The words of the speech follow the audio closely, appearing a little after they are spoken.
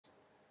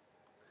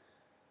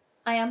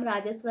I am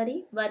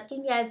Rajaswari,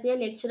 working as a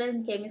lecturer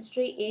in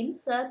chemistry in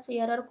Sir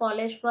Sierra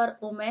College for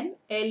Women,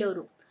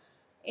 Eluru.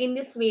 In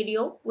this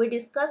video, we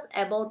discuss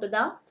about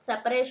the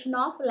separation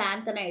of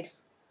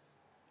lanthanides.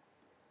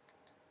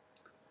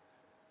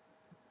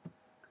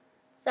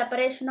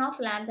 Separation of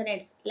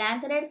lanthanides.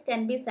 Lanthanides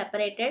can be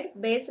separated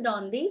based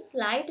on the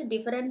slight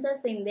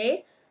differences in their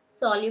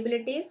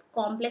solubilities,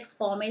 complex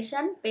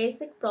formation,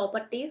 basic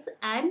properties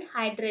and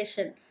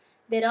hydration.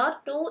 There are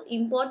two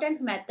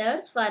important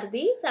methods for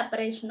the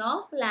separation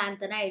of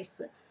lanthanides.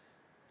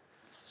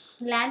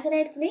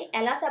 Lanthanides ని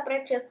ఎలా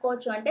separate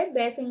చేసుకోవచ్చు అంటే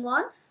basing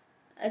on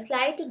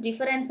slight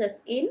differences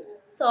in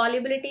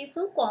solubilities,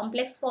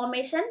 complex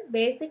formation,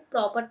 basic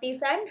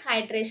properties and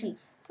hydration.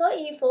 So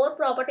ఈ four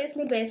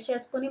ప్రాపర్టీస్ని base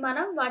చేసుకుని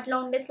మనం వాటిలో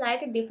ఉండే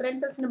slight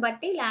డిఫరెన్సెస్ని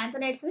బట్టి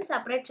ల్యాంథనైడ్స్ని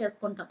సెపరేట్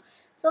చేసుకుంటాం.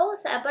 సో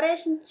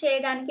సెపరేషన్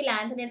చేయడానికి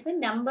ల్యాంథనైడ్స్ని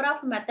నెంబర్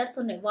ఆఫ్ మెథడ్స్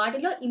ఉన్నాయి.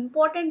 వాటిలో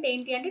ఇంపార్టెంట్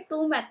ఏంటి అంటే టూ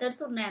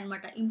మెథడ్స్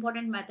ఉన్నాయన్నమాట.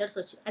 ఇంపార్టెంట్ మెథడ్స్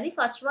వచ్చి అది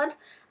first one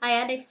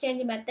ion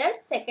exchange method,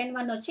 second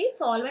one వచ్చి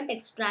solvent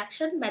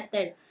extraction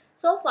method.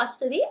 So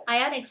first the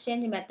ion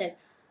exchange method.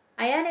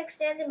 Ion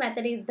exchange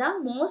method is the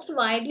most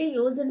widely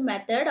used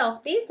method of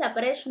the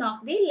separation of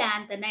the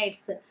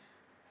lanthanides.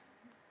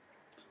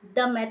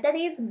 The method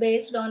is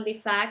based on the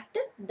fact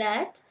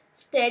that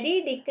steady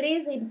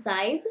decrease in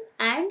size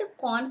and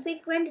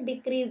consequent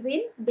decrease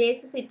in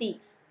basicity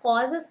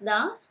causes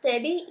the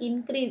steady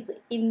increase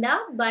in the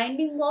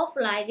binding of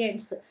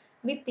ligands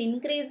with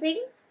increasing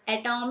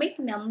atomic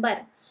number.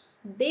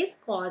 This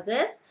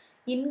causes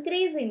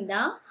increase in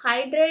the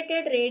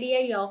hydrated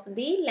radii of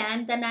the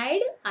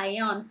lanthanide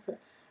ions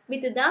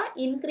with the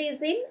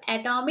increase in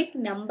atomic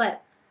number.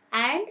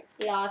 And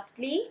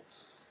lastly,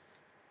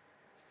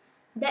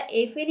 the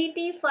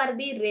affinity for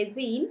the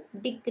resin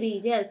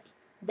decreases.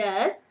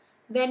 Thus,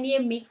 when a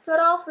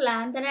mixture of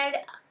lanthanide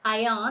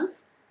ions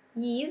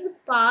is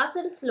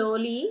passed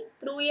slowly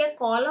through a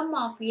column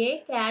of a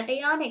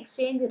cation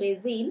exchange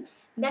resin,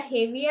 the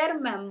heavier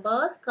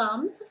members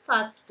comes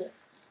first.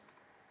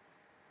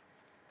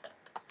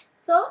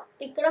 So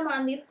ఇక్కడ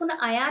మనం తీసుకున్న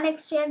ion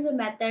exchange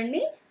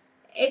మెథడ్ని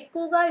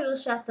ఎక్కువగా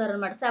use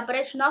చేస్తారనమాట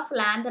separation of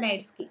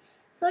ల్యాంథనైడ్స్కి.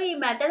 So ఈ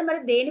method మరి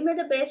దేని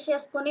మీద base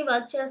చేసుకొని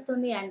వర్క్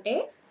చేస్తుంది అంటే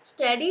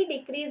study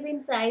decrease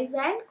in size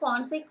and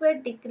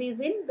consequent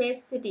decrease in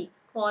basicity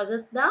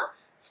causes the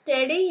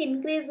study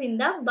increase in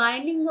the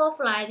binding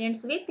of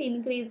ligands with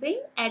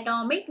increasing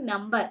atomic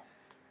number.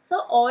 So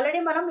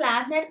already మనం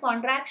ల్యాంథనైడ్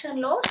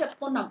కాంట్రాక్షన్లో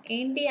చెప్పుకున్నాం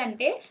ఏంటి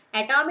అంటే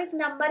అటామిక్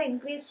నెంబర్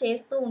ఇంక్రీజ్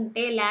చేస్తూ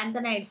ఉంటే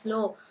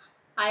ల్యాంథనైడ్స్లో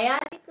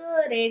ionic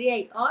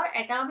radii are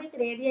atomic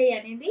radii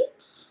అనేది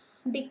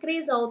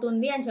decrease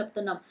అవుతుంది అని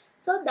చెప్తున్నాం.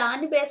 సో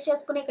దాన్ని బేస్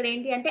చేసుకుని ఇక్కడ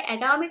ఏంటి అంటే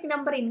అటామిక్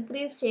నెంబర్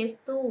ఇంక్రీజ్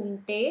చేస్తూ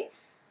ఉంటే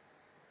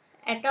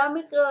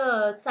అటామిక్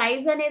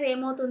సైజ్ అనేది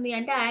ఏమవుతుంది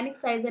అంటే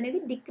అయానిక్ సైజ్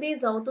అనేది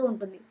డిక్రీజ్ అవుతూ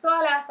ఉంటుంది. సో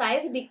అలా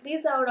సైజ్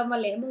డిక్రీజ్ అవ్వడం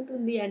వల్ల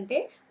ఏమవుతుంది అంటే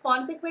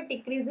consequent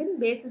decrease in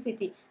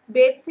basicity.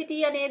 Basicity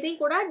అనేది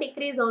కూడా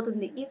డిక్రీజ్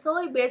అవుతుంది. సో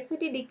ఈ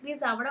బేసిసిటీ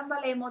డిక్రీజ్ అవ్వడం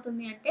వల్ల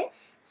ఏమవుతుంది అంటే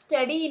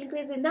study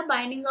increase in the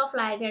binding of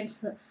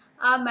ligands.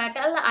 ఆ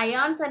మెటల్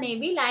అయాన్స్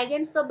అనేవి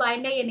లైగెండ్స్తో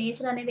బైండ్ అయ్యే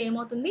నేచర్ అనేది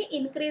ఏమవుతుంది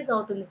ఇంక్రీజ్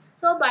అవుతుంది.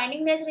 సో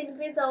బైండింగ్ నేచర్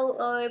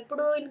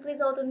ఎప్పుడు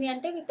ఇంక్రీజ్ అవుతుంది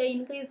అంటే విత్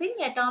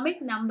ఇంక్రీజింగ్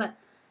అటామిక్ నెంబర్.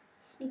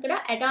 ఇక్కడ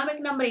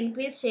అటామిక్ నెంబర్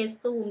ఇంక్రీజ్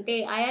చేస్తూ ఉంటే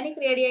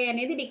అయానిక్ రేడియై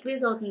అనేది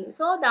డిక్రీజ్ అవుతుంది.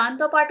 సో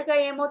దాంతో పాటుగా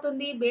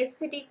ఏమవుతుంది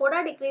బేసిసిటీ కూడా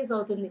డిక్రీజ్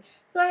అవుతుంది.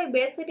 సో ఈ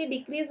బేసిసిటీ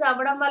డిక్రీజ్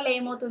అవ్వడం వల్ల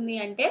ఏమవుతుంది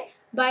అంటే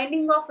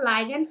బైండింగ్ ఆఫ్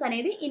లైగెండ్స్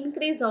అనేది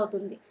ఇంక్రీజ్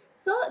అవుతుంది.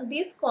 So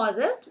this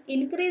causes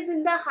increase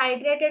in the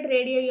hydrated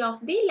radii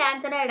of the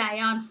ల్యాంథనైడ్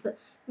ions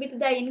with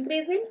the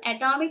increase in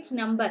atomic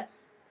number.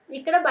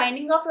 ఇక్కడ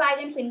బైండింగ్ ఆఫ్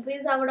లైగెండ్స్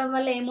ఇంక్రీజ్ అవ్వడం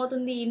వల్ల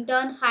ఏమవుతుంది in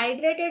turn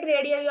hydrated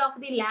radii of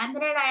the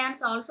ల్యాంథనైడ్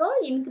ions also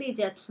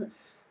increases.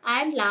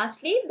 And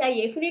lastly the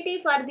affinity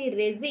for the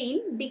resin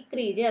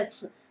decreases.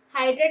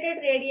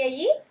 Hydrated radii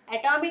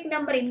atomic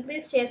number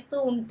increase చేస్తూ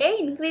ఉంటే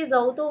increase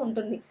అవుతూ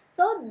ఉంటుంది.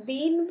 So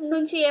దీని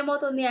నుంచి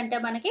ఏమవుతుంది అంటే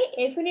మనకి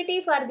ఎఫినిటీ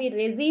ఫర్ ది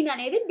రెజిన్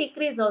అనేది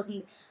డిక్రీజ్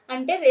అవుతుంది.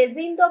 అంటే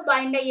రెజిన్తో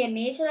బైండ్ అయ్యే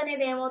నేచర్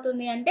అనేది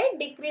ఏమవుతుంది అంటే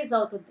డిక్రీజ్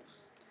అవుతుంది.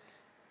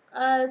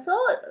 సో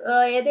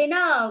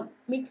ఏదైనా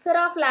మిక్సర్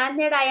ఆఫ్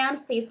ల్యాంథనైడ్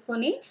అయాన్స్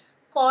తీసుకొని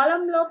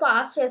కాలంలో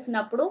పాస్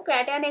చేసినప్పుడు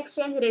క్యాటయాన్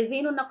ఎక్స్చేంజ్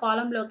రెజిన్ ఉన్న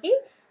కాలంలోకి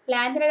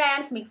ల్యాంథనైడ్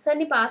అయాన్స్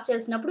మిక్సర్ని పాస్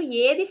చేసినప్పుడు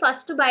ఏది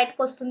ఫస్ట్ బయటకు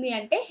వస్తుంది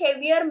అంటే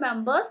హెవియర్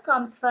మెంబర్స్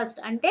కమ్స్ ఫస్ట్.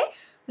 అంటే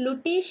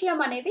లుటీషియం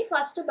అనేది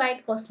ఫస్ట్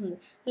బయటకు వస్తుంది.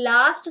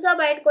 లాస్ట్గా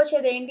బయటకు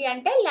వచ్చేది ఏంటి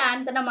అంటే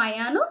ల్యాంథనమ్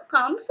అయాను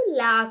కమ్స్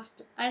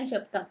లాస్ట్ అని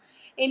చెప్తాం.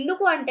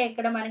 ఎందుకు అంటే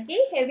ఇక్కడ మనకి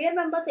హెవియర్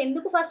మెంబర్స్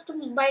ఎందుకు ఫస్ట్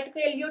బయటకు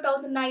ఎల్యూట్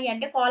అవుతున్నాయి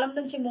అంటే కాలం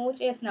నుంచి మూవ్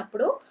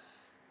చేసినప్పుడు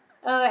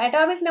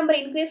అటామిక్ నెంబర్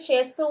ఇంక్రీజ్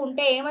చేస్తూ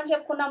ఉంటే ఏమని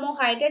చెప్పుకున్నాము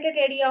hydrated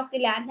radii of the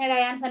ల్యాంథనైడ్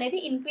ions అనేది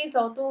ఇంక్రీజ్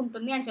అవుతూ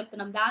ఉంటుంది అని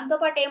చెప్తున్నాం.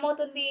 దాంతోపాటు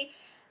ఏమవుతుంది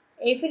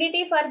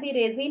ఎఫినిటీ ఫర్ ది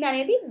రెజిన్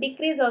అనేది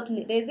డిక్రీజ్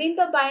అవుతుంది.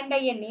 రెజిన్తో బైండ్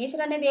అయ్యే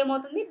నేచర్ అనేది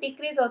ఏమవుతుంది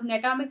డిక్రీజ్ అవుతుంది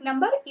అటామిక్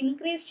నెంబర్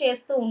ఇంక్రీజ్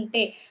చేస్తూ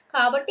ఉంటే.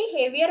 కాబట్టి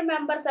హెవియర్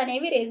మెంబర్స్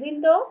అనేవి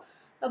రెజిన్తో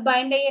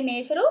బైండ్ అయ్యే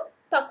నేచరు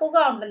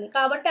తక్కువగా ఉంటుంది.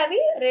 కాబట్టి అవి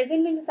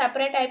రెసిన్ నుంచి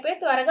సెపరేట్ అయిపోయి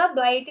త్వరగా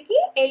బయటికి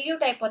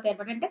ఎల్యూట్ అయిపోతాయి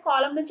అన్నమాట. అంటే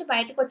కాలమ్ నుంచి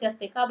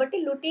బయటకొచ్చేస్తాయి. కాబట్టి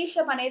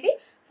లుటీషియం అనేది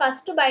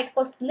ఫస్ట్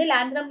బయటకొస్తుంది.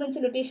 లాంథనమ్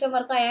నుంచి లుటీషియం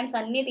వరకు అయాన్స్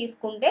అన్నీ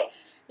తీసుకుంటే,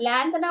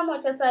 లాంథనమ్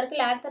వచ్చేసరికి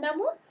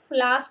లాంథనము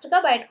లాస్ట్‌గా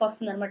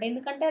బయటకొస్తుందన్నమాట.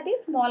 ఎందుకంటే అది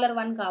స్మాలర్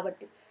వన్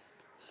కాబట్టి.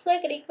 సో,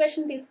 ఇక్కడ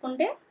ఈక్వేషన్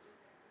తీసుకుంటే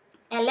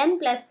Ln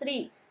 +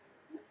 3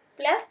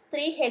 plus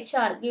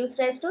 3HR gives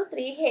rise to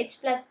 3H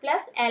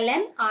plus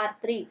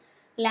LnR3.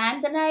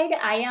 Lanthanide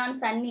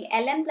ions అన్ని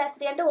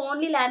Ln+3 అంటే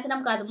ఓన్లీ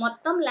లాంథనమ్ కాదు,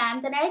 మొత్తం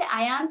లాంథనైడ్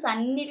అయాన్స్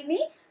అన్నిటిని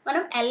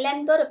మనం Ln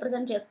తో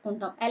రిప్రజెంట్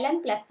చేసుకుంటాం.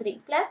 Ln+3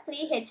 ప్లస్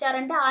 3HR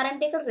అంటే R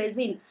అంటే ఇక్కడ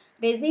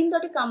రెజిన్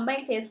తోటి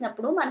కంబైన్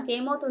చేసినప్పుడు మనకి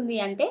ఏమవుతుంది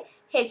అంటే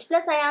H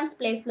ప్లస్ అయాన్స్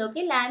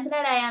ప్లేస్లోకి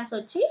లాంథనైడ్ అయాన్స్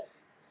వచ్చి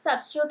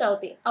సబ్స్టిట్యూట్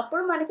అవుతాయి.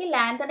 అప్పుడు మనకి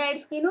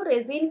లాంథనైడ్స్కిను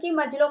రెజిన్కి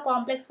మధ్యలో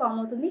కాంప్లెక్స్ ఫామ్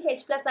అవుతుంది.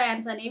 H ప్లస్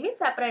అయాన్స్ అనేవి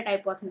సెపరేట్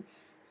అయిపోతుంది.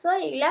 సో,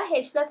 ఇలా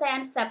H ప్లస్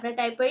అయాన్స్ సెపరేట్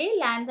అయిపోయి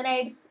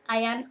లాంథనైడ్స్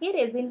అయాన్స్కి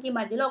రెజిన్కి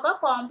మధ్యలో ఒక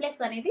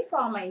కాంప్లెక్స్ అనేది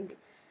ఫామ్ అయింది.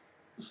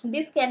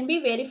 This can be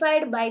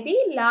verified by the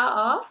law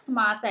of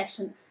mass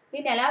action.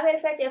 దీన్ని ఎలా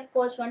వెరిఫై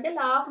చేసుకోవచ్చు అంటే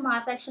law of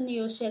mass action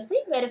use చేసి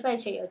వెరిఫై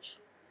చేయొచ్చు.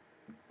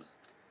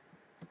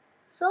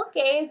 So,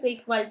 K is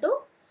equal to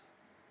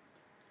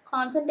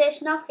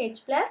concentration of H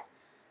plus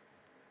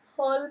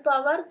whole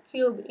power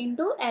cube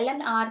into ln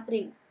R3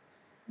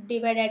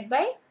 divided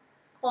by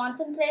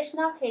concentration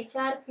of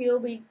HR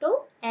cube into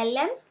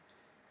ln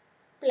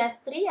plus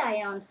 3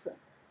 ions.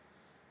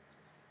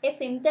 A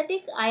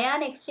synthetic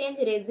ion exchange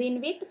resin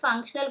with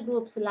functional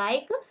groups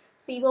like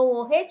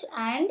COOH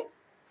and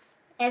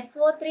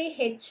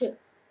SO3H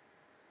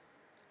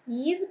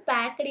is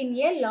packed in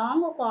a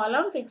long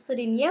column fixed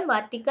in a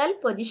vertical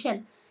position.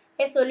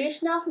 A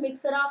solution of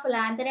mixture of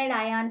lanthanide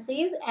ions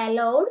is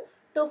allowed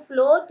to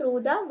flow through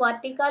the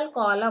vertical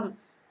column.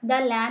 The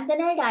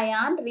lanthanide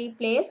ion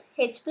replaces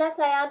H plus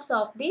ions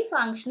of the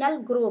functional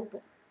group.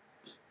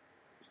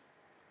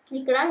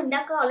 ఇక్కడ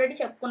ఇందాక already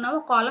చెప్పుకున్నాం,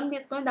 ఒక కాలం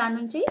తీసుకొని దాని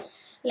నుంచి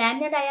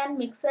lanthanide ion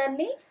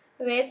మిక్సర్ని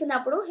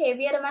వేసినప్పుడు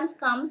heavier once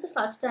comes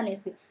first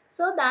అనేసి.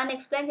 So, దాన్ని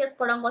ఎక్స్ప్లెయిన్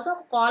చేసుకోవడం కోసం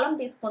ఒక కాలం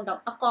తీసుకుంటాం.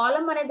 ఆ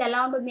కాలం అనేది ఎలా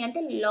ఉంటుంది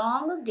అంటే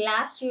లాంగ్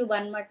గ్లాస్ ట్యూబ్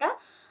అనమాట.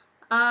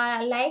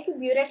 లైక్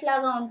బ్యూరెట్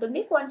లాగా ఉంటుంది,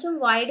 కొంచెం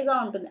వైడ్గా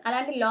ఉంటుంది.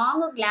 అలాంటి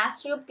లాంగ్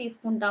గ్లాస్ ట్యూబ్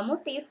తీసుకుంటాము.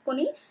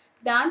 తీసుకుని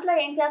దాంట్లో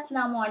ఏం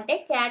చేస్తున్నాము అంటే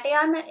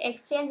క్యాటయాన్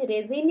ఎక్స్చేంజ్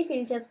రెజిన్ని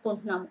ఫిల్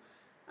చేసుకుంటున్నాము.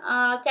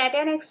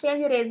 క్యాటయాన్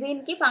ఎక్స్చేంజ్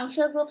రెజిన్కి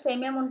ఫంక్షనల్ గ్రూప్స్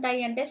ఏమేమి ఉంటాయి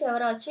అంటే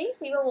చివర వచ్చి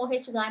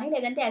COOH కానీ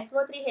లేదంటే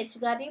SO3H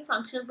కానీ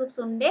ఫంక్షనల్ గ్రూప్స్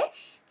ఉండే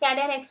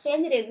క్యాటయాన్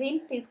ఎక్స్చేంజ్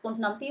రెజిన్స్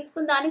తీసుకుంటున్నాం.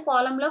 తీసుకున్న దాన్ని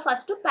కాలంలో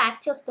ఫస్ట్ ప్యాక్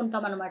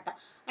చేసుకుంటాం అనమాట.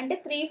 అంటే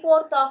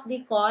 3/4 ఆఫ్ ది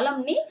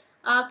కాలంని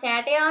ఆ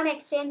క్యాటయాన్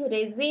ఎక్స్చేంజ్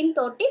రెజిన్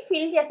తోటి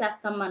ఫిల్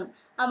చేసేస్తాం మనం.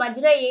 ఆ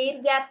మధ్యలో ఎయిర్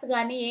గ్యాప్స్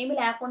కానీ ఏమి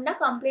లేకుండా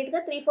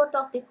కంప్లీట్గా 3/4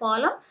 ఆఫ్ ది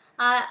కాలం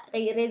ఆ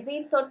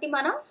రెజిన్ తోటి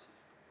మనం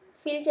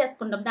ఫిల్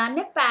చేసుకుంటాం.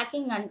 దాన్నే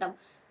ప్యాకింగ్ అంటాం.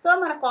 సో,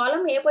 మన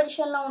కాలం ఏ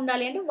పొజిషన్లో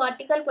ఉండాలి అంటే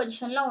వర్టికల్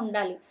పొజిషన్లో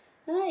ఉండాలి.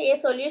 A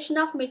solution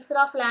of mixer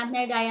of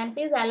lanthanide ions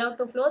is allowed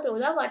to flow through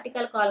the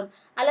vertical కాలం.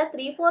 అలా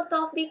 3/4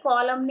 ఆఫ్ ది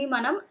కాలంని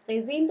మనం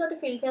రెజిన్ తోటి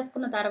ఫిల్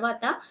చేసుకున్న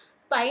తర్వాత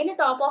పైన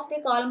టాప్ ఆఫ్ ది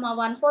కాలం ఆ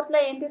 1/4లో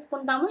ఏం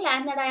తీసుకుంటాము,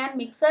 లాంథనైడ్ అయాన్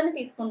మిక్సర్ని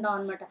తీసుకుంటాం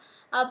అనమాట.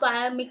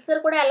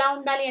 మిక్సర్ కూడా ఎలా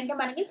ఉండాలి అంటే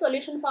మనకి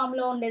సొల్యూషన్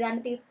ఫామ్లో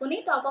ఉండేదాన్ని తీసుకుని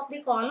top of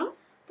the column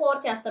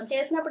pour చేస్తాం.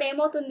 చేసినప్పుడు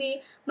ఏమవుతుంది,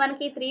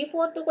 మనకి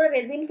 3/4 కూడా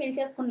రెజిన్ ఫిల్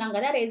చేసుకున్నాం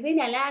కదా, రెజిన్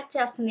ఎలా యాక్ట్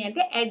చేస్తుంది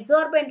అంటే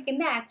అడ్జార్బెంట్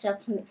కింద యాక్ట్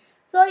చేస్తుంది.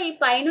 సో, ఈ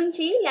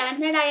పైనుంచి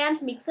లాంథనైడ్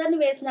అయాన్స్ మిక్సర్ని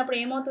వేసినప్పుడు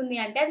ఏమవుతుంది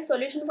అంటే అది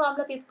సొల్యూషన్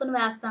ఫామ్లో తీసుకుని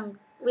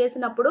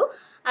వేసినప్పుడు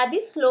అది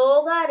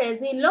స్లోగా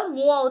రెజిన్లో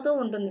మూవ్ అవుతూ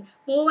ఉంటుంది.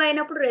 మూవ్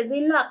అయినప్పుడు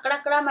రెజిన్లో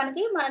అక్కడక్కడ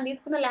మనకి మనం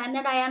తీసుకున్న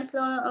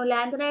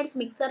లాంథనైడ్స్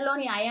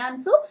మిక్సర్లోని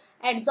అయాన్స్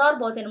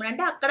అడ్జార్బ్ అవుతాయి అనమాట.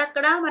 అంటే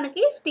అక్కడక్కడ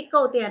మనకి స్టిక్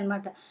అవుతాయి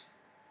అనమాట.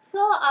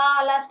 సో,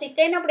 అలా స్టిక్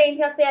అయినప్పుడు ఏం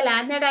చేస్తాయి, ఆ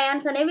లాంథనైడ్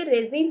అయాన్స్ అనేవి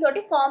రెజిన్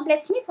తోటి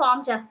కాంప్లెక్స్ని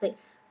ఫామ్ చేస్తాయి.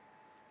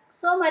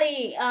 సో, మరి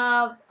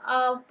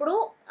అప్పుడు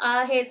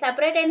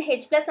సెపరేట్ అయిన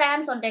H ప్లస్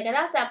అయాన్స్ ఉంటాయి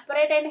కదా,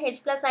 సెపరేట్ అయిన H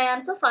ప్లస్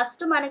అయాన్స్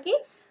ఫస్ట్ మనకి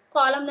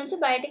కాలం నుంచి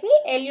బయటికి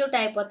ఎల్యూట్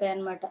అయిపోతాయి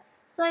అనమాట.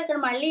 సో, ఇక్కడ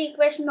మళ్ళీ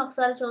ఈక్వేషన్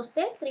ఒకసారి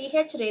చూస్తే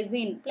 3H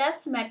resin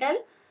plus metal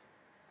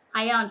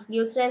ions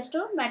gives rise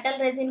to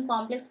metal resin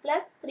complex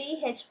plus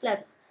 3H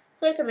plus.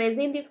 So, ఇక్కడ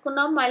రెజిన్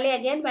తీసుకున్నాం, మళ్ళీ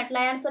అగైన్ మెటల్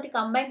అయాన్స్ తోటి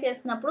కంబైన్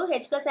చేసినప్పుడు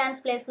H plus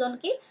ions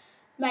ప్లేస్లోనికి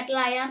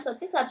metal ions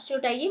వచ్చి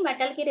సబ్స్టిట్యూట్ అయ్యి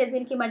మెటల్కి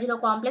రెజిన్కి మధ్యలో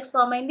కాంప్లెక్స్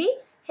ఫామ్ అయింది.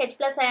 H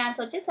ప్లస్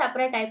అయాన్స్ వచ్చి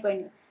సెపరేట్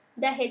అయిపోయింది.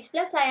 The H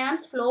plus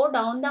ions flow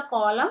down the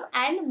column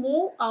and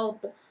move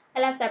out.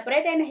 అలా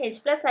సెపరేట్ అయిన H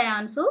ప్లస్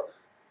అయాన్స్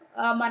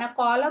మన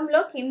కాలంలో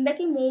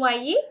కిందకి మూవ్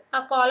అయ్యి ఆ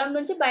కాలం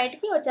నుంచి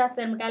బయటికి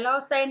వచ్చేస్తాయి అనమాట. ఎలా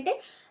వస్తాయంటే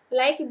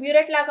లైక్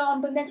బ్యూరెట్ లాగా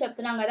ఉంటుంది అని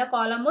చెప్తున్నాం కదా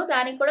కాలము,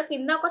 దానికి కూడా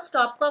కింద ఒక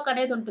స్టాప్ కాక్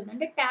అనేది ఉంటుంది,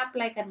 అంటే ట్యాప్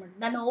లైక్ అనమాట.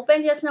 దాన్ని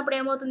ఓపెన్ చేసినప్పుడు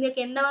ఏమవుతుంది,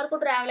 కింద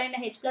వరకు ట్రావెల్ అయిన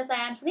H ప్లస్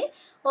అయాన్స్ని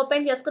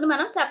ఓపెన్ చేసుకుని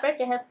మనం సెపరేట్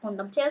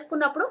చేసేసుకుంటాం.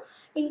 చేసుకున్నప్పుడు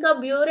ఇంకా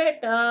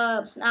బ్యూరెట్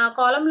ఆ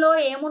కాలంలో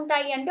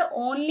ఏముంటాయి అంటే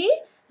ఓన్లీ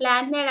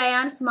లాంథనైడ్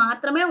అయాన్స్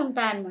మాత్రమే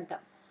ఉంటాయన్నమాట.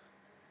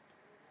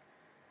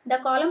 The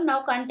column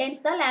now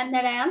contains the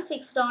lanthanide ions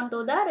fixed onto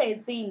the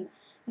resin.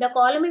 The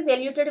column is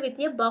eluted with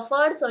a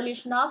buffered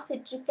solution of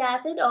citric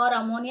acid or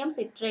ammonium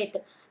citrate.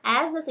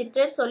 As the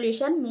citrate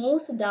solution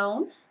moves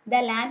down,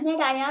 the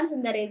lanthanide ions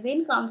in the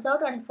resin comes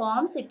out and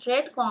forms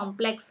citrate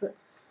complex.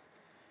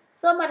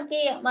 So మనకి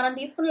మనం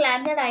తీసుకున్న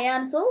ల్యాంథైడ్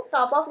ions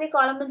top of the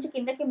column నుంచి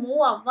కిందకి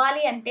move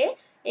అవ్వాలి అంటే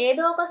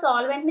ఏదో ఒక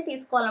సాల్వెంట్ని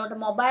తీసుకోవాలన్నమాట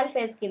మొబైల్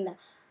ఫేజ్ కింద.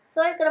 సో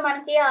ఇక్కడ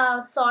మనకి ఆ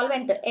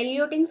సాల్వెంట్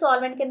ఎల్యూటింగ్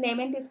సాల్వెంట్ కింద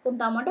ఏమేమి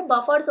తీసుకుంటాము అంటే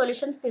బఫర్డ్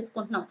సొల్యూషన్స్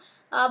తీసుకుంటున్నాం.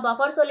 ఆ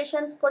బఫర్డ్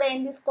సొల్యూషన్స్ కూడా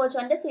ఏం తీసుకోవచ్చు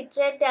అంటే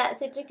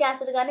సిట్రిక్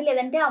యాసిడ్ కానీ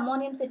లేదంటే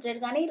అమోనియం సిట్రేట్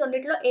కానీ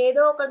రెండిట్లో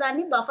ఏదో ఒక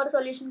దాన్ని బఫర్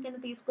సొల్యూషన్ కింద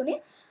తీసుకుని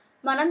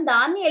మనం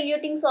దాన్ని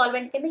ఎల్యూటింగ్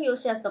సాల్వెంట్ కింద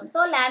యూస్ చేస్తాం. సో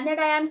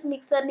ల్యాంథైడ్ అయాన్స్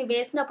మిక్సర్ని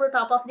వేసినప్పుడు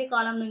టాప్ ఆఫ్ ది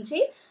కాలమ్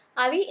నుంచి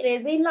అవి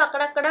రెజిన్‌లో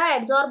అక్కడక్కడ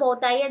అబ్జార్బ్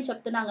అవుతాయి అని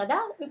చెప్తున్నాం గదా!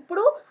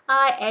 ఇప్పుడు ఆ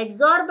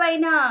అబ్జార్బ్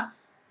అయిన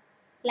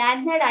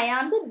ల్యాంథైడ్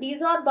అయాన్స్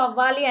డిసార్బ్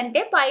అవ్వాలి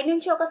అంటే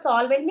పైనుంచి ఒక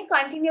సాల్వెంట్‌ని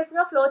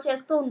కంటిన్యూయస్‌గా ఫ్లో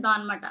చేస్తూ ఉంటాం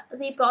అనమాట.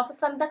 ఈ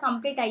ప్రాసెస్ అంతా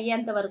కంప్లీట్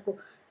అయ్యేంత వరకు.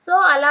 సో,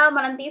 అలా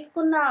మనం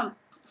తీసుకున్న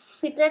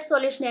సిట్రేట్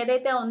సొల్యూషన్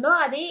ఏదైతే ఉందో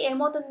అది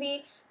ఏమవుతుంది,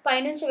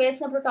 పైనుంచి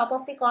వేసినప్పుడు టాప్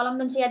ఆఫ్ ది కాలమ్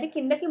నుంచి అది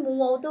కిందకి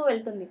మూవ్ అవుతూ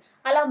వెళ్తుంది.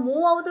 అలా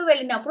మూవ్ అవుతూ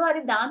వెళ్ళినప్పుడు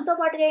అది దాంతో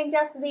పాటుగా ఏం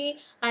చేస్తది,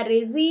 ఆ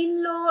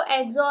రెజిన్‌లో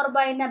అబ్జార్బ్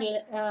అయిన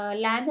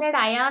ల్యాంథైడ్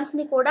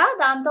అయాన్స్‌ని కూడా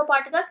దాంతో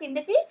పాటుగా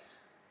కిందకి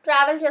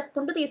ట్రావెల్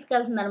చేసుకుంటూ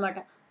తీసుకెళ్తుందనమాట.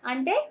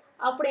 అంటే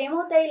అప్పుడు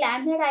ఏమవుతాయి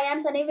ల్యాంథైడ్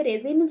అయాన్స్ అనేవి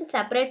రెసిన్ నుంచి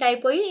సెపరేట్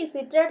అయిపోయి ఈ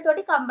సిట్రేట్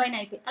తోటి కంబైన్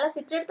అయితాయి. అలా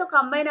సిట్రేట్‌తో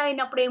కంబైన్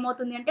అయినప్పుడు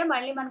ఏమవుతుంది అంటే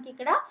మళ్ళీ మనకి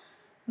ఇక్కడ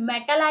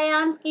మెటల్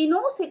అయాన్స్‌కిను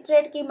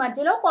సిట్రేట్‌కి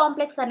మధ్యలో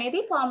కాంప్లెక్స్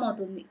అనేది ఫార్మ్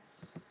అవుతుంది.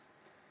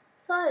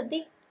 సో అది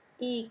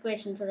ఈ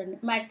ఈక్వేషన్ చూడండి.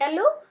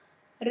 మెటల్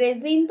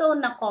రెసిన్‌తో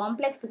ఉన్న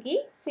కాంప్లెక్స్‌కి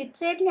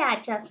సిట్రేట్‌ని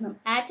యాడ్ చేస్తున్నాం.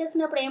 యాడ్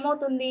చేసినప్పుడు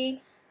ఏమవుతుంది,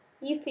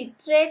 ఈ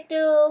సిట్రేట్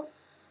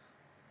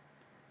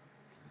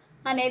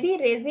అనేది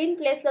రెసిన్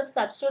ప్లేస్‌లోకి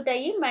సబ్స్టిట్యూట్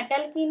అయ్యి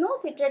మెటల్‌కిను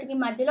సిట్రేట్‌కి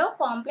మధ్యలో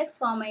కాంప్లెక్స్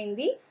ఫార్మ్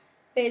అయింది.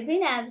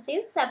 Resin as it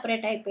is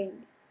separate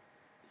అయిపోయింది.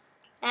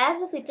 As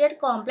the citrate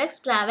complex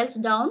travels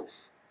down,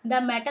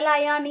 the metal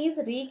ion is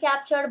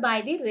recaptured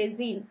by the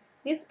resin.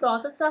 This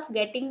process of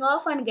getting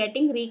off and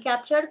getting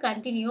recaptured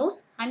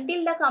continues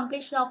until the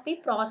completion of the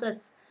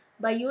process.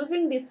 By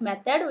using this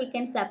method, we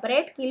can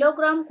separate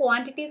kilogram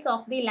quantities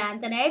of the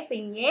lanthanides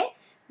in a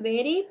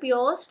very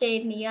pure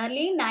state,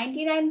 nearly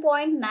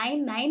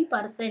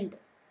 99.99%.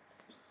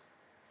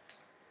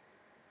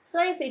 So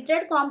ఈ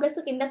citrate complex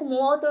కిందకు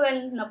move అవుతూ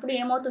వెళ్ళినప్పుడు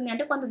ఏమవుతుంది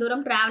అంటే కొంత దూరం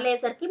travel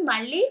అయ్యేసరికి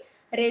మళ్ళీ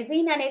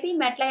రెసిన్ అనేది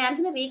మెటల్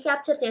అయాన్స్ని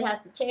రీక్యాప్చర్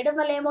చేసేస్తుంది. చేయడం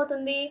వల్ల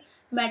ఏమవుతుంది,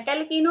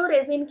 మెటల్కిను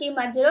రెసిన్కి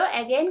మధ్యలో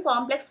అగైన్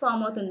కాంప్లెక్స్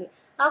ఫామ్ అవుతుంది.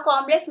 ఆ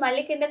కాంప్లెక్స్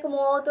మళ్ళీ కిందకు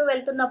మూవ్ అవుతూ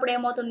వెళ్తున్నప్పుడు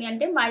ఏమవుతుంది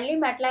అంటే మళ్ళీ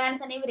మెటల్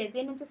అయాన్స్ అనేవి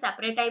రెసిన్ నుంచి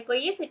సెపరేట్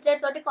అయిపోయి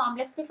సిట్రేట్ తోటి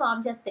కాంప్లెక్స్ని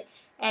ఫామ్ చేస్తాయి.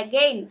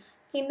 అగైన్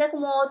కిందకు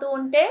మూవ్ అవుతూ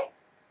ఉంటే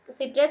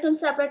సిట్రేట్ నుంచి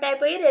సెపరేట్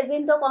అయిపోయి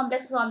రెసిన్‌తో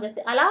కాంప్లెక్స్ ఫామ్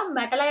చేస్తాయి. అలా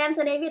మెటల్ అయాన్స్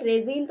అనేవి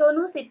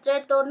రెసిన్‌తోను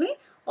సిట్రేట్‌తోని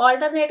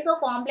ఆల్టర్‌నేట్‌గా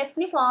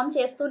కాంప్లెక్స్‌ని ఫామ్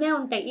చేస్తూనే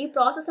ఉంటాయి. ఈ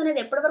ప్రాసెస్ అనేది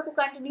ఎప్పటి వరకు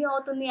కంటిన్యూ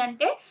అవుతుంది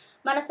అంటే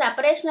మన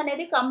సెపరేషన్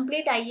అనేది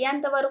కంప్లీట్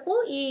అయ్యేంత వరకు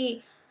ఈ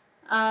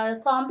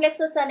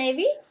కాంప్లెక్సెస్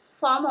అనేవి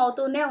ఫామ్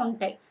అవుతూనే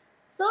ఉంటాయి.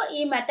 సో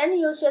ఈ మెథడ్‌ని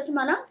యూజ్ చేసి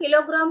మనం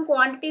కిలోగ్రామ్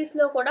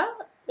క్వాంటిటీస్‌లో కూడా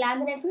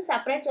లామినేట్స్‌ని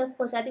సెపరేట్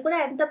చేసుకోవచ్చు. అది కూడా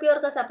ఎంత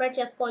ప్యూర్‌గా సెపరేట్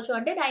చేసుకోవచ్చు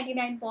అంటే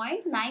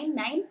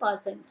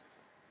 99.99%.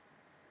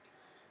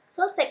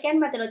 So second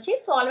method వచ్చి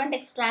solvent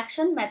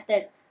extraction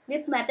method.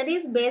 This method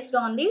is based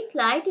on the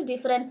slight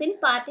difference in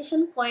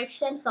partition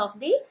coefficients of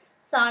the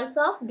salts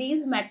of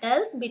these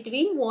metals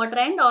between water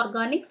and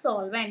organic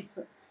solvents.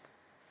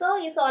 So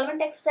ఈ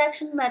solvent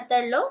extraction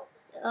మెథడ్లో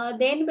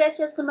దేన్ని base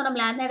చేసుకుని మనం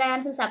ల్యాంథైడ్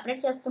అయాన్స్ని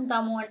separate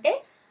చేసుకుంటాము అంటే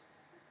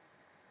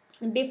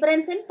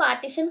difference in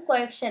partition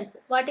coefficients.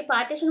 వాటి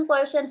partition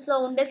కోఎఫిషియన్స్లో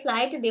ఉండే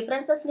slight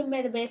డిఫరెన్సెస్ని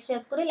మీద బేస్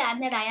చేసుకుని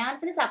ల్యాంథైడ్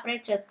అయాన్స్ని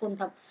సెపరేట్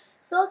చేసుకుంటాం.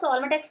 సో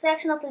సాల్వెంట్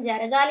ఎక్స్ట్రాక్షన్ అసలు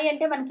జరగాలి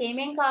అంటే మనకి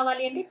ఏమేం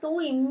కావాలి అంటే 2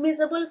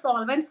 ఇమ్మిజిబుల్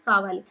సాల్వెంట్స్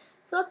కావాలి.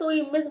 సో 2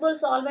 ఇమ్మిజిబుల్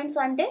సాల్వెంట్స్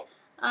అంటే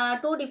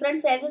 2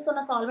 డిఫరెంట్ ఫేజెస్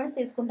ఉన్న సాల్వెంట్స్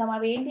తీసుకుంటాం.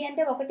 అవి ఏంటి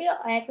అంటే ఒకటి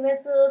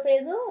యాక్వస్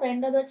ఫేజు,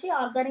 రెండోది వచ్చి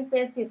ఆర్గానిక్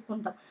ఫేజ్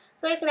తీసుకుంటాం.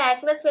 సో ఇక్కడ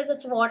యాక్వస్ ఫేజ్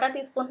వచ్చి వాటర్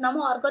తీసుకుంటున్నాము.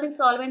 ఆర్గానిక్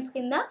సాల్వెంట్స్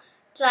కింద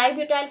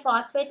ట్రైబ్యూటైల్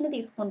ఫాస్ఫేట్ని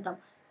తీసుకుంటాం.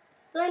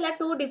 సో ఇలా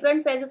 2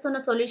 డిఫరెంట్ ఫేజెస్ ఉన్న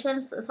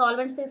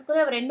సాల్వెంట్స్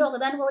తీసుకొని అవి రెండు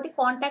ఒకదానికొకటి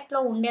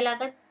కాంటాక్ట్‌లో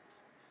ఉండేలాగా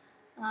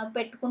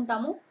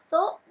పెట్టుకుంటాము. సో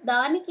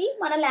దానికి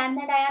మన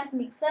ల్యాంథైడ్ అయాన్స్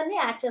మిక్సర్‌ని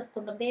యాడ్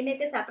చేసుకుంటాం.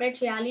 దేన్నైతే సెపరేట్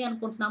చేయాలి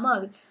అనుకుంటున్నామో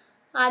అవి.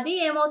 అది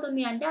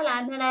ఏమవుతుంది అంటే ఆ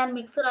ల్యాంథైడ్ అయాన్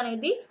మిక్సర్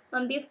అనేది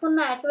మనం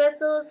తీసుకున్న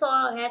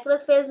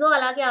యాక్వస్ ఫేజ్‌లో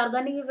అలాగే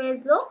ఆర్గానిక్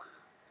ఫేజ్‌లో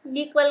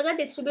ఈక్వల్‌గా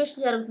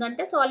డిస్ట్రిబ్యూషన్ జరుగుతుంది.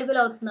 అంటే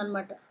సాల్యుబుల్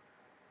అవుతుందన్నమాట.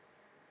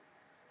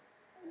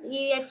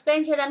 ఈ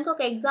ఎక్స్‌ప్లెయిన్ చేయడానికి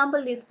ఒక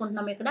ఎగ్జాంపుల్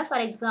తీసుకుంటున్నాం ఇక్కడ.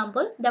 For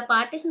example, the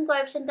partition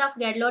coefficient of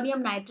గెడ్లోనియం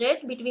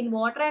nitrate between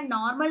water and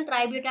normal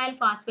ట్రైబ్యూటైల్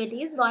phosphate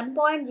is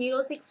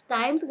 1.06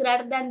 times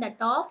greater than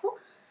that of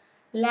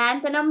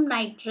లాంథనమ్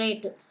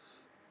nitrate.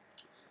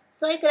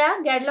 So ఇక్కడ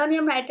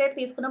గెడ్లోనియం నైట్రేట్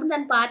తీసుకున్నప్పుడు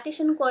దాని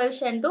పార్టిషన్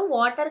కోఎఫిషియంట్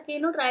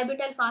వాటర్కిను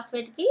ట్రైబ్యూటైల్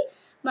ఫాస్ఫేట్కి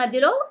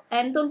మధ్యలో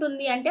ఎంత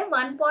ఉంటుంది అంటే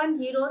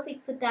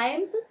 1.06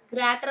 టైమ్స్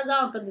గ్రేటర్గా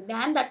ఉంటుంది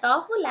than that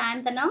of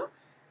లాంథనమ్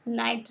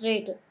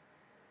nitrate.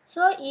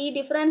 So ఈ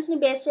డిఫరెన్స్ని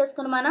బేస్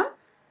చేసుకుని మనం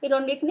ఈ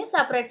రెండింటిని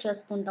సెపరేట్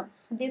చేసుకుంటాం.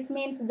 This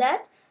means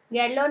that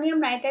gadolinium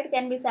nitrate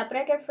can be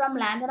separated from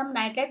lanthanum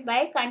nitrate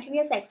by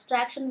continuous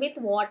extraction with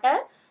water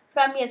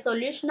from a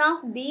solution of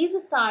these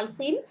salts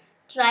in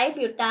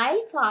tributyl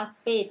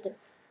phosphate.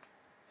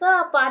 So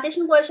ఆ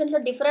partition కోఎఫిషియంట్లో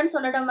difference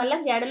ఉండడం వల్ల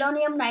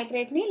gadolinium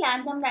నైట్రేట్ని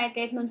లాంథమ్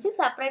nitrate నుంచి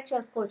separate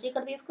చేసుకోవచ్చు.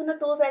 ఇక్కడ తీసుకున్న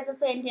 2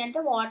 phases ఏంటి అంటే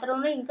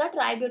వాటర్ను ఇంకా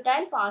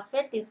ట్రైబ్యూటైల్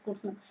ఫాస్ఫేట్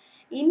తీసుకుంటున్నాం.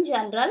 In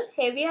general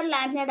heavier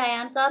lanthanide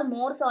ions are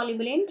more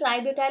soluble in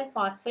tributyl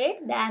phosphate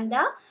than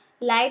the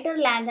lighter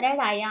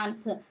lanthanide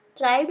ions.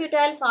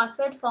 Tributyl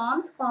phosphate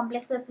forms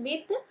complexes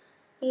with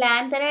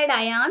lanthanide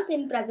ions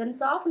in presence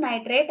of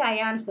nitrate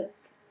ions.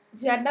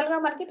 జనరల్గా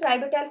మనకి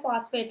ట్రైబ్యూటైల్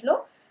ఫాస్ఫేట్లో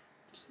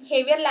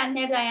హెవియర్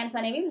లాంథనైడ్ అయాన్స్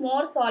అనేవి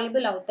more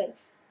soluble అవుతాయి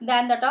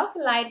than that of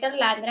lighter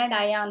lanthanide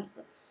ions.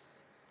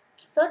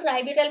 So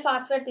ట్రైబ్యూటైల్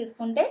phosphate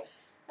తీసుకుంటే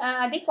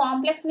అది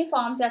కాంప్లెక్స్ని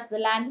form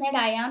చేస్తుంది lanthanide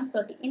ions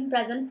తోటి in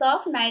presence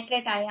of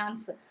nitrate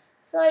ions.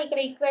 So ఇక్కడ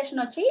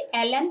equation వచ్చి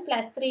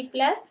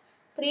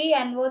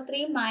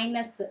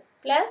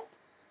Ln+3+3NO3-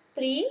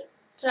 3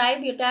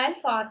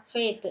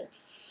 tributylphosphate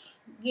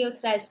gives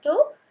rise to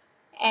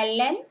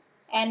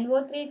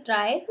LnNO3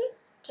 tries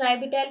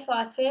ట్రైబ్యూటైల్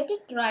phosphate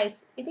tries.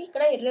 ఇది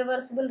ఇక్కడ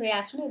irreversible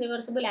reaction,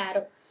 irreversible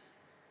arrow.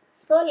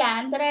 So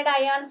lanthanide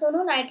ions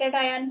nitrate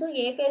ions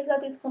ఏ ఫేజ్లో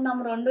తీసుకున్నాం?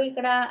 రెండు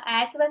ఇక్కడ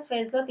యాక్వస్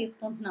ఫేజ్లో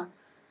తీసుకుంటున్నాం.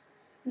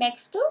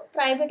 నెక్స్ట్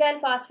ట్రైబ్యూటైల్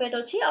ఫాస్ఫేట్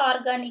వచ్చి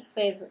ఆర్గానిక్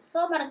ఫేజ్. సో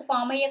మనకు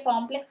ఫామ్ అయ్యే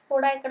కాంప్లెక్స్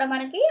కూడా ఇక్కడ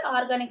మనకి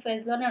ఆర్గానిక్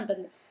ఫేజ్లోనే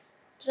ఉంటుంది.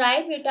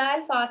 Tributyl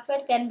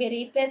phosphate can be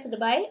replaced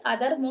by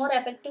other more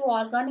effective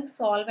organic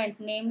solvent,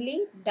 namely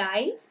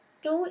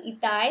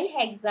di-2-ethyl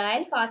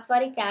hexyl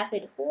phosphoric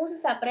acid, whose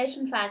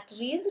separation factor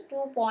is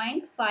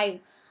 2.5.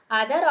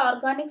 Other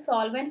organic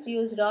solvents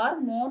used are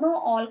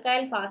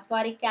monoalkyl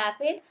phosphoric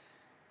acid,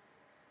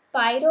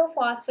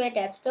 pyrophosphate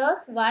esters,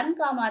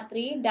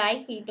 1,3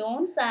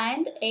 diketones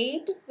and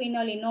 8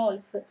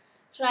 quinolinols.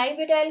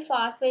 ట్రైబ్యూటైల్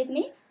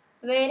ఫాస్ఫేట్ని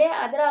వేరే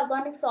other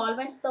organic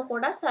సాల్వెంట్స్తో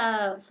కూడా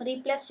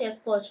replace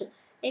చేసుకోవచ్చు.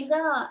 ఇంకా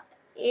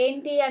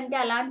ఏంటి అంటే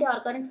అలాంటి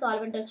organic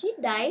solvent వచ్చి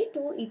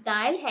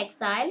di-2-ethyl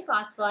hexyl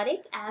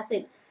phosphoric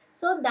acid.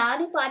 So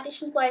దాని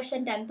partition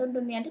coefficient ఎంత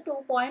ఉంటుంది అంటే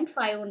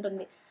 2.5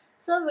 ఉంటుంది.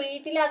 సో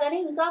వీటిలాగానే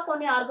ఇంకా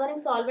కొన్ని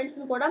ఆర్గానిక్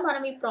సాల్వెంట్స్ని కూడా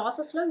మనం ఈ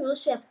ప్రాసెస్లో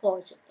యూజ్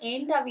చేసుకోవచ్చు.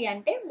 ఏంటి అవి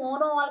అంటే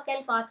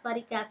మోనోఆల్కైల్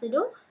phosphoric acid,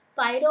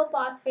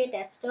 pyrophosphate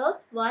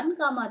esters,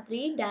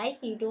 1,3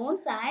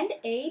 diketones and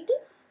 8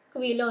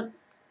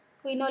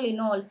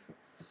 quinolinols.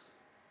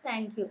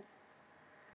 Thank you.